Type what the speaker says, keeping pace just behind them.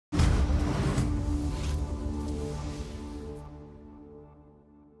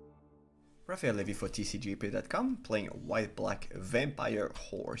Raphael Levy for TCGplayer.com, playing a white-black vampire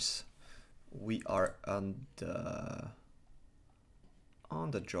horse. We are on the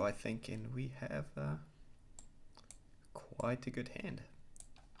draw, I think, and we have quite a good hand.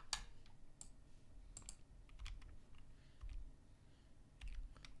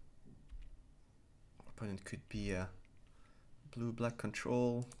 Opponent could be a blue-black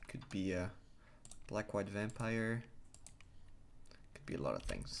control, could be a black-white vampire, could be a lot of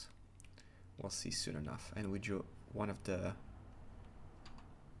things. We'll see soon enough. And we drew one of the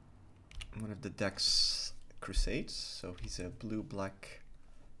deck's Crusades, so he's a blue-black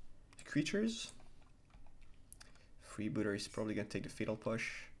creatures. Freebooter is probably gonna take the Fatal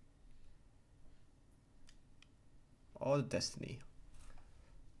Push or the Destiny.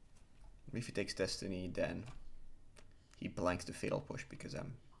 If he takes Destiny, then he blanks the Fatal Push because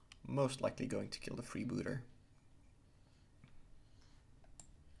I'm most likely going to kill the Freebooter.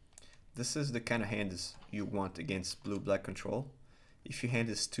 This is the kind of hand you want against blue-black control. If your hand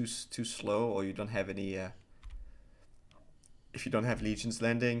is too slow, or you don't have any, if you don't have Legion's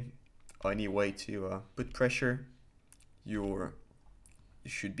Landing or any way to put pressure, you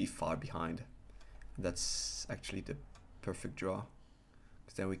should be far behind. That's actually the perfect draw,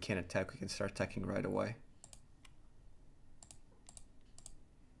 because then we can attack. We can start attacking right away.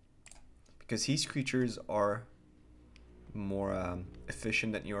 Because his creatures are more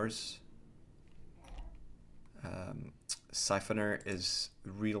efficient than yours. Siphoner is a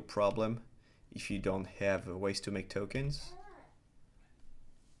real problem if you don't have ways to make tokens.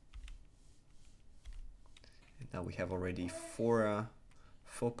 And now we have already four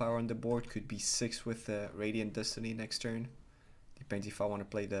power on the board. Could be 6 with Radiant Destiny next turn. Depends if I want to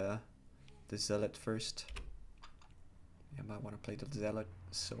play the Zealot first. I might want to play the Zealot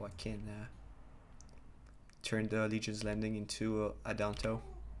so I can turn the Legion's Landing into Adanto.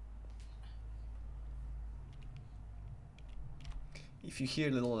 If you hear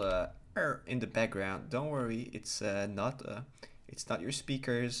a little in the background, don't worry. It's not your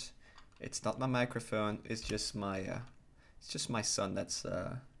speakers. It's not my microphone. It's just my son. That's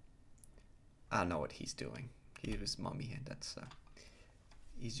I don't know what he's doing. He was mommy, and that's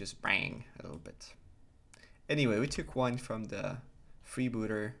he's just bang a little bit. Anyway, we took one from the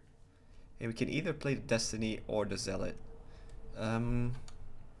Freebooter, and we can either play the Destiny or the Zealot.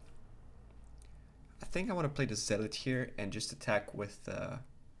 I think I want to play the Zealot here and just attack with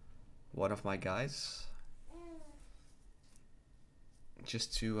one of my guys,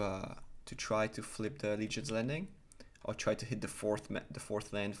 just to try to flip the Legion's Landing, or try to hit the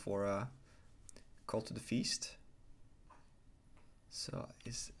fourth land for Call to the Feast. So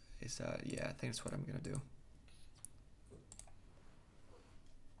yeah, I think that's what I'm gonna do,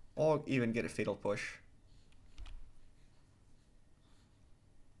 or even get a Fatal Push.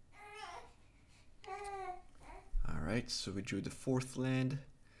 Alright, so we drew the 4th land.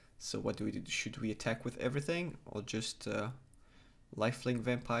 So what do we do? Should we attack with everything, or just Lifelink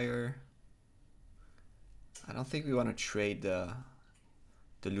Vampire? I don't think we want to trade the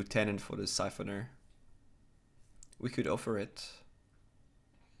Lieutenant for the Siphoner. We could offer it.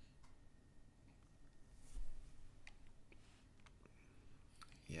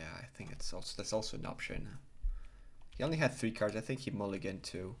 Yeah, I think that's also an option. He only had 3 cards. I think he mulliganed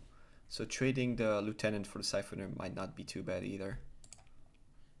 2. So trading the Lieutenant for the Siphoner might not be too bad either.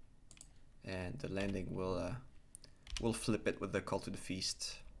 And the landing will flip it with the Call to the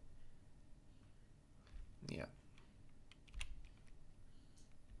Feast. Yeah.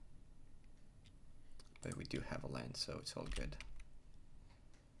 But we do have a land, so it's all good.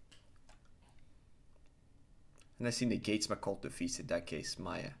 Unless he negates my Call to the Feast, in that case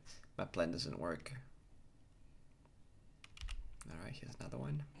my plan doesn't work. Alright, here's another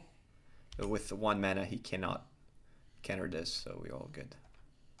one. But with the 1 mana, he cannot counter this, so we're all good.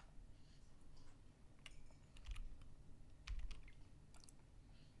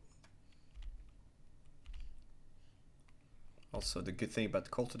 Also, the good thing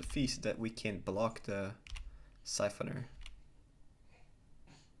about Call to the Feast is that we can block the Siphoner.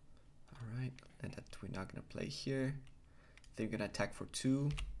 Alright, and that we're not going to play here. I think we're going to attack for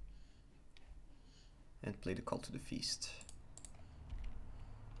 2 and play the Call to the Feast.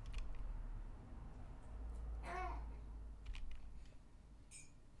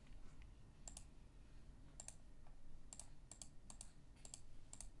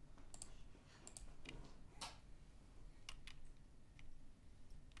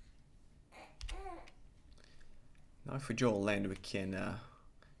 Now if we draw a land, we can,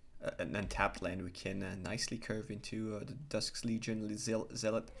 an untapped land, we can nicely curve into the Dusk's Legion,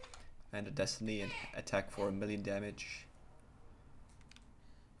 Zealot, and the Destiny, and attack for 1,000,000 damage.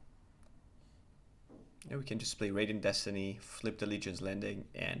 And we can just play Radiant Destiny, flip the Legion's Landing,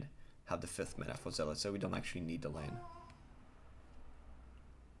 and have the 5th mana for Zealot, so we don't actually need the land.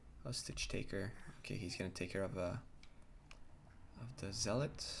 Hostage Taker. Okay, he's gonna take care of the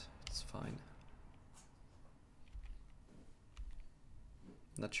Zealot. It's fine.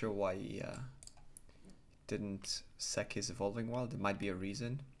 Not sure why he didn't sack his Evolving Wild. There might be a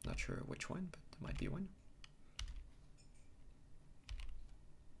reason. Not sure which one, but there might be one.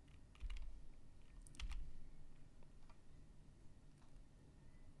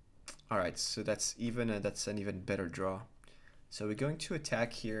 Alright, so that's an even better draw. So we're going to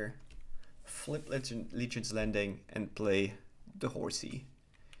attack here, flip Legion's Landing, and play the Horsey.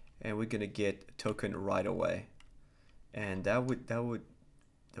 And we're gonna get a token right away. And that would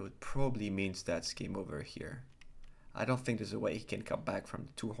probably means that's game over here. I don't think there's a way he can come back from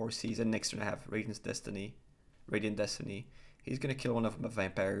the 2 Horsies, and next turn I have Radiant Destiny. He's gonna kill one of my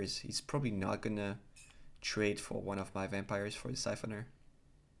vampires. He's probably not gonna trade for one of my vampires for the Siphoner.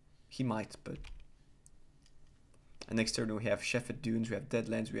 He might, but... And next turn we have Shepherd Dunes, we have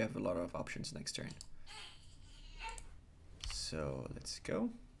Deadlands, we have a lot of options next turn. So let's go.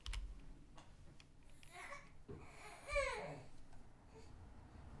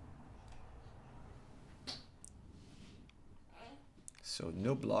 So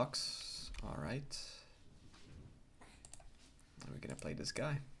no blocks, alright. We're gonna play this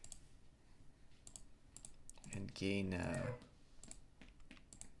guy. And gain...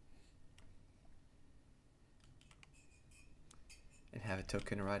 and have a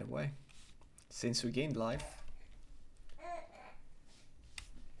token right away. Since we gained life,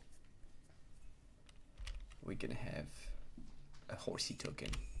 we're gonna have a Horsey token.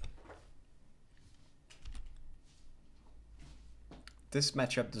 This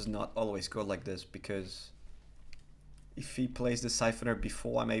matchup does not always go like this, because if he plays the Siphoner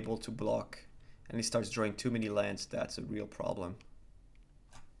before I'm able to block and he starts drawing too many lands, that's a real problem.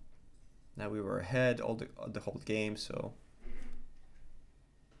 Now we were ahead all the whole game, so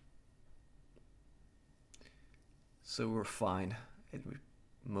we're fine, and we're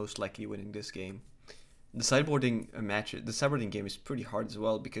most likely winning this game. The sideboarding game is pretty hard as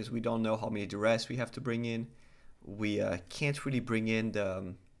well, because we don't know how many duress we have to bring in. We can't really bring in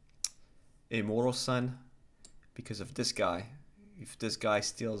the Immortal Sun because of this guy. If this guy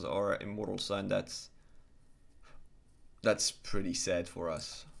steals our Immortal Sun, that's pretty sad for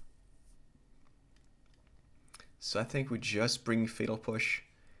us. So I think we just bring Fatal Push.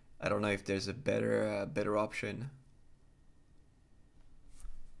 I don't know if there's a better option.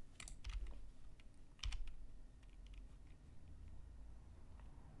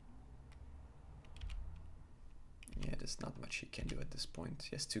 Yeah, there's not much he can do at this point.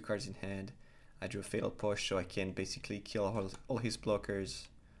 He has 2 cards in hand. I drew a Fatal Push, so I can basically kill all his blockers.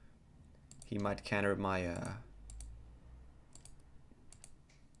 He might counter my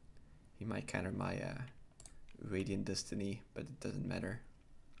Radiant Destiny, but it doesn't matter.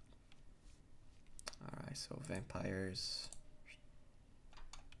 Alright, so vampires.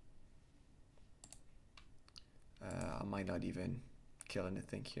 I might not even kill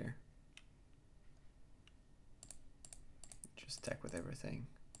anything here. Just attack with everything.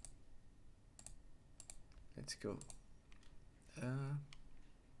 Let's go. Do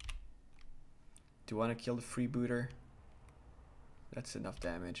you want to kill the freebooter? That's enough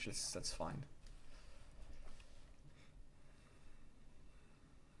damage. That's fine.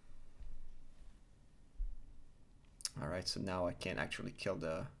 Alright, so now I can actually kill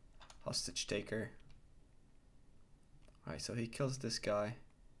the hostage taker. Alright, so he kills this guy.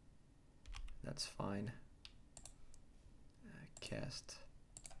 That's fine. Cast.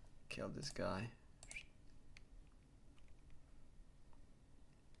 Kill this guy.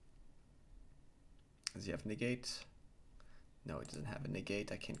 Does he have negate? No, it doesn't have a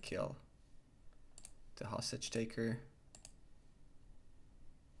negate. I can kill the hostage taker.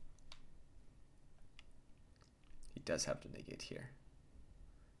 He does have the negate here.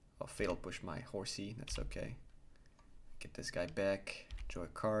 I'll Fatal Push my Horsey. That's okay. Get this guy back. Draw a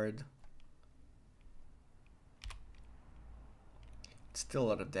card. It's still a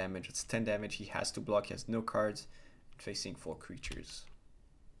lot of damage. It's 10 damage. He has to block. He has no cards. Facing 4 creatures.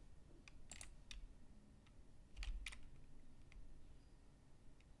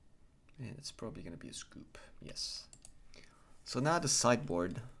 And it's probably going to be a scoop. Yes. So now the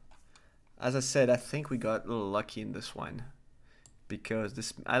sideboard. As I said, I think we got a little lucky in this one,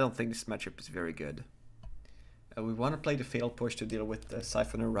 because I don't think this matchup is very good. We want to play the Fatal Push to deal with the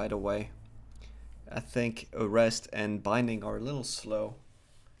Siphoner right away. I think Arrest and Binding are a little slow.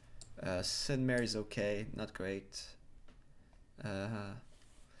 Sid Mare is okay, not great.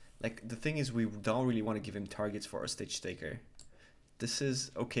 Like, the thing is, we don't really want to give him targets for our stage taker. This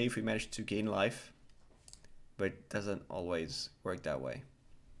is okay if we manage to gain life, but it doesn't always work that way.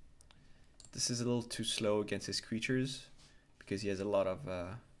 This is a little too slow against his creatures, because he has a lot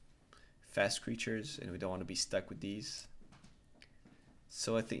of fast creatures, and we don't want to be stuck with these.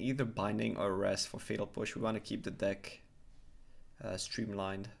 So I think either Binding or Rest for Fatal Push. We want to keep the deck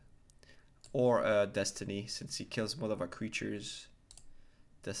streamlined. Or Destiny, since he kills most of our creatures.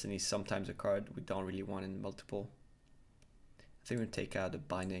 Destiny is sometimes a card we don't really want in multiple. I think we're going to take out the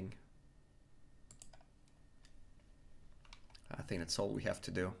Binding. I think that's all we have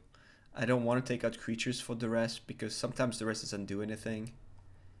to do. I don't want to take out creatures for the rest, because sometimes the rest doesn't do anything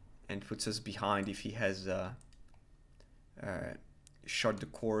and puts us behind if he has Shard the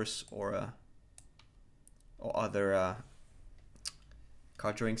Course or other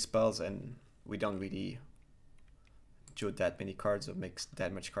card drawing spells, and we don't really draw that many cards or makes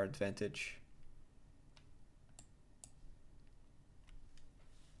that much card advantage.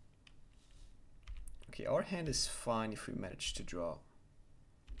 Okay, our hand is fine if we manage to draw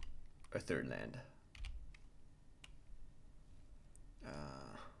a third land.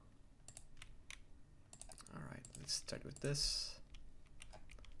 Alright, let's start with this.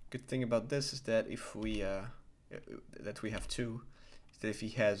 Good thing about this is that if we that we have two, is that if he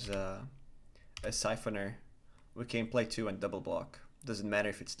has a Siphoner, we can play two and double block. Doesn't matter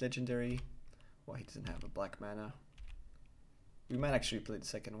if it's legendary. Well, he doesn't have a black mana. We might actually play the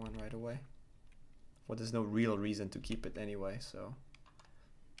second one right away. Well, there's no real reason to keep it anyway, so.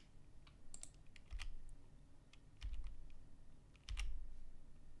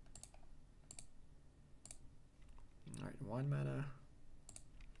 Alright, 1 mana.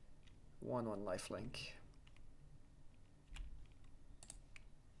 1/1 lifelink.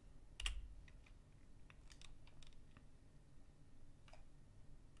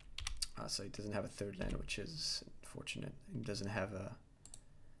 So he doesn't have a third land, which is unfortunate. He doesn't have a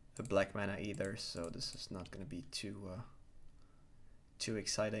black mana either, so this is not going to be too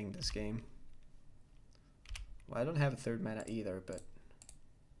exciting, this game. Well, I don't have a third mana either, but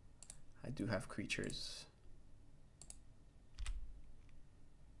I do have creatures.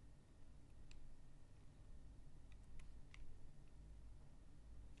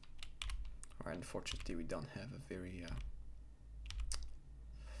 Alright, unfortunately we don't have a very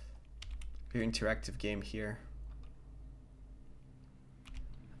interactive game here.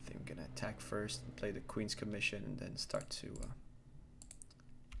 I think we're gonna attack first and play the Queen's Commission, and then start to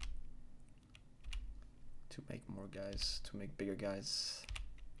make more guys, to make bigger guys.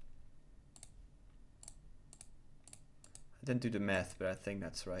 I didn't do the math, but I think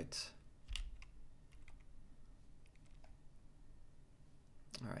that's right.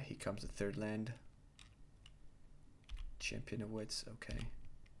 Alright, here comes the third land. Champion of Wits, okay.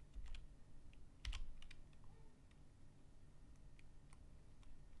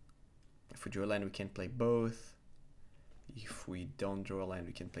 If we draw a land, we can play both. If we don't draw a land,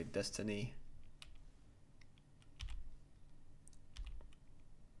 we can play Destiny.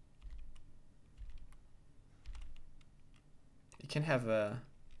 You can have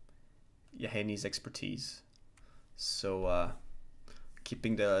Yaheini's Expertise. So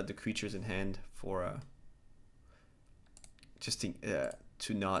keeping the creatures in hand for just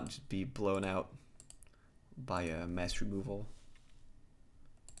to not be blown out by mass removal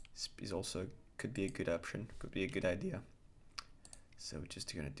is also could be a good option, could be a good idea. So we're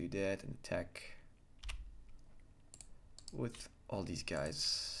just gonna do that and attack with all these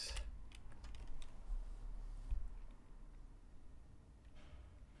guys.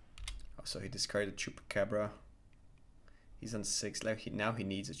 Oh, so he discarded Chupacabra. He's on 6. Now he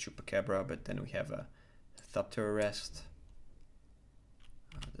needs a Chupacabra, but then we have a Thopter Arrest.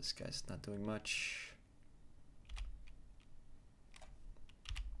 This guy's not doing much.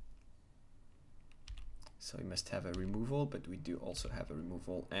 So we must have a removal, but we do also have a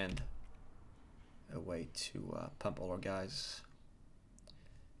removal and a way to pump all our guys.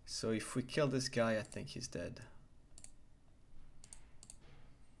 So if we kill this guy, I think he's dead.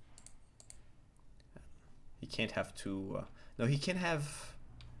 He can't have two. No, he can have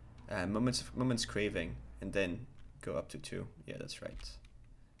moments craving and then go up to 2. Yeah, that's right.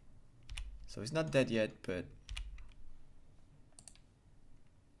 So he's not dead yet, but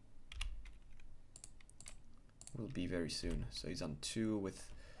will be very soon. So he's on 2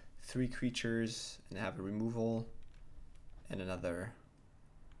 with 3 creatures and have a removal and another.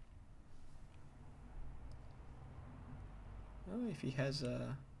 Oh, if he has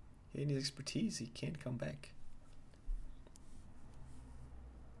any Expertise, he can't come back.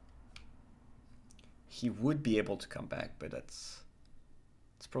 He would be able to come back, but that's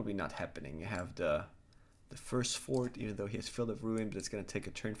It's probably not happening. You have the first fort, even though he has Field of Ruin, but it's gonna take a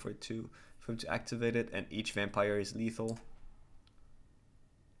turn for him to activate it, and each vampire is lethal.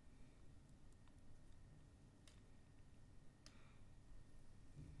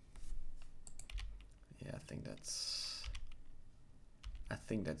 Yeah, I think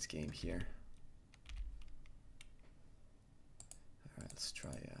that's game here. All right, let's try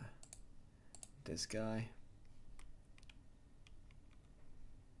this guy.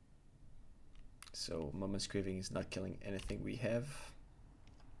 So Moment's Craving is not killing anything we have.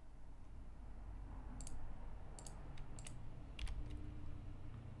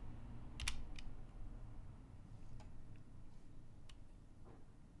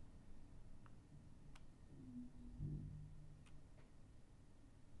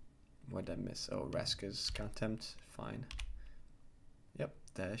 What did I miss? Oh, Raska's Contempt. Fine. Yep,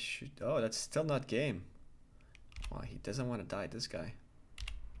 that should... Oh, that's still not game. Wow, he doesn't want to die, this guy.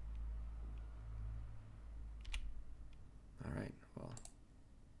 Alright, well.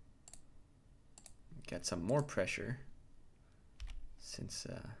 Get some more pressure. Since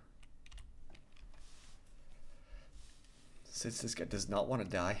this guy does not want to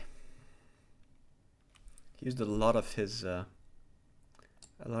die. He used a lot of his...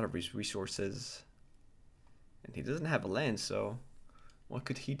 resources. And he doesn't have a land, so... What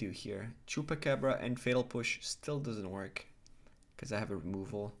could he do here? Chupacabra and Fatal Push still doesn't work. Because I have a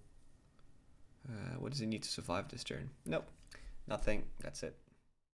removal. What does he need to survive this turn? Nope. Nothing. That's it.